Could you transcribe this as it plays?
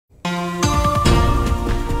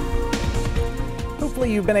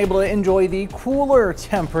hopefully you've been able to enjoy the cooler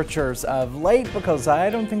temperatures of late, because I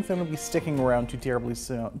don't think they're going to be sticking around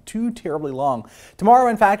too terribly long. Tomorrow,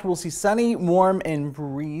 in fact, we'll see sunny, warm, and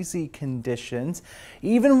breezy conditions.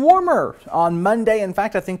 Even warmer on Monday. In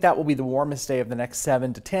fact, I think that will be the warmest day of the next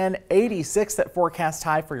 7 to 10. 86, that forecast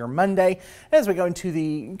high for your Monday. As we go into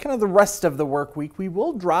the rest of the work week, we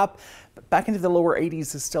will drop back into the lower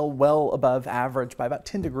 80s. Is still well above average by about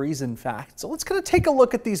 10 degrees, in fact. So let's take a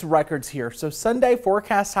look at these records here. So Sunday,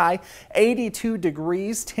 forecast high 82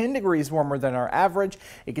 degrees, 10 degrees warmer than our average.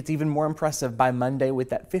 It gets even more impressive by Monday with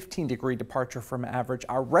that 15-degree departure from average.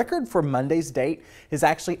 Our record for Monday's date is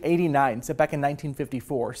actually 89, set back in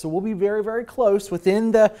 1954. So we'll be very, very close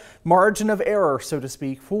within the margin of error, so to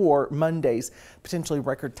speak, for Monday's potentially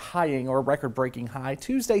record-tying or record-breaking high.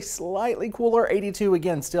 Tuesday, slightly cooler, 82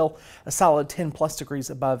 again, still a solid 10+ degrees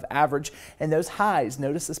above average. And those highs,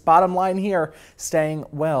 notice this bottom line here, staying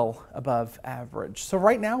well above average. So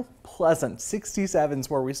right now, pleasant. 67 is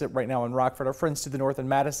where we sit right now in Rockford. Our friends to the north in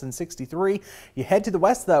Madison, 63. You head to the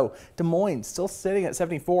west, though, Des Moines still sitting at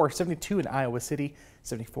 74, 72 in Iowa City,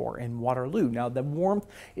 74 in Waterloo. Now, the warmth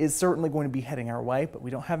is certainly going to be heading our way, but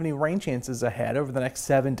we don't have any rain chances ahead over the next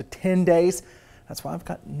 7 to 10 days. That's why I've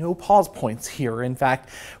got no pause points here, in fact,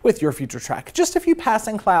 with your future track. Just a few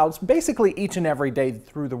passing clouds, basically each and every day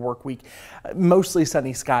through the work week. Mostly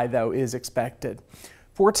sunny sky, though, is expected.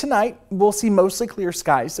 For tonight, we'll see mostly clear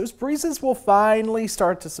skies. Those breezes will finally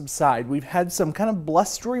start to subside. We've had some kind of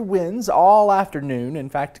blustery winds all afternoon. In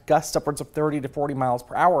fact, gusts upwards of 30 to 40 miles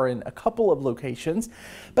per hour in a couple of locations.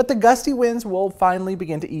 But the gusty winds will finally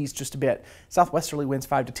begin to ease just a bit. Southwesterly winds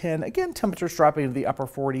 5 to 10. Again, temperatures dropping to the upper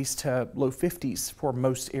 40s to low 50s for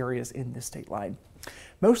most areas in this state line.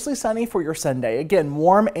 Mostly sunny for your Sunday. Again,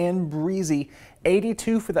 warm and breezy.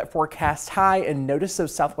 82 for that forecast high, and notice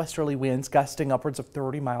those southwesterly winds gusting upwards of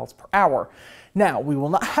 30 miles per hour. Now, we will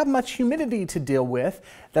not have much humidity to deal with.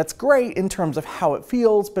 That's great in terms of how it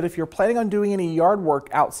feels, but if you're planning on doing any yard work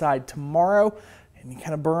outside tomorrow, any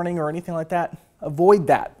kind of burning or anything like that, avoid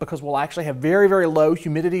that, because we'll actually have very, very low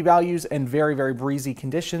humidity values and very, very breezy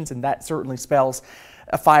conditions, and that certainly spells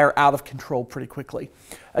a fire out of control pretty quickly.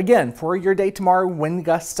 Again, for your day tomorrow, wind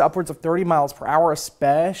gusts upwards of 30 miles per hour,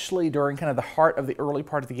 especially during kind of the heart of the early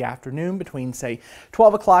part of the afternoon between, say,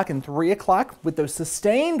 12 o'clock and 3 o'clock, with those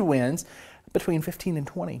sustained winds between 15 and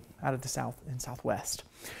 20 out of the south and southwest.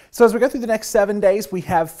 So as we go through the next 7 days, we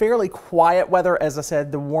have fairly quiet weather. As I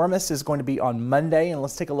said, the warmest is going to be on Monday, and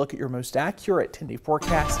let's take a look at your most accurate 10-day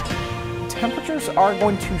forecast. Temperatures are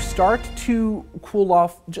going to start to cool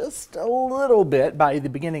off just a little bit by the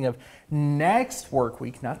beginning of next work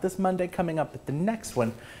week, not this Monday coming up, but the next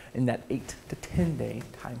one in that 8 to 10 day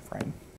time frame.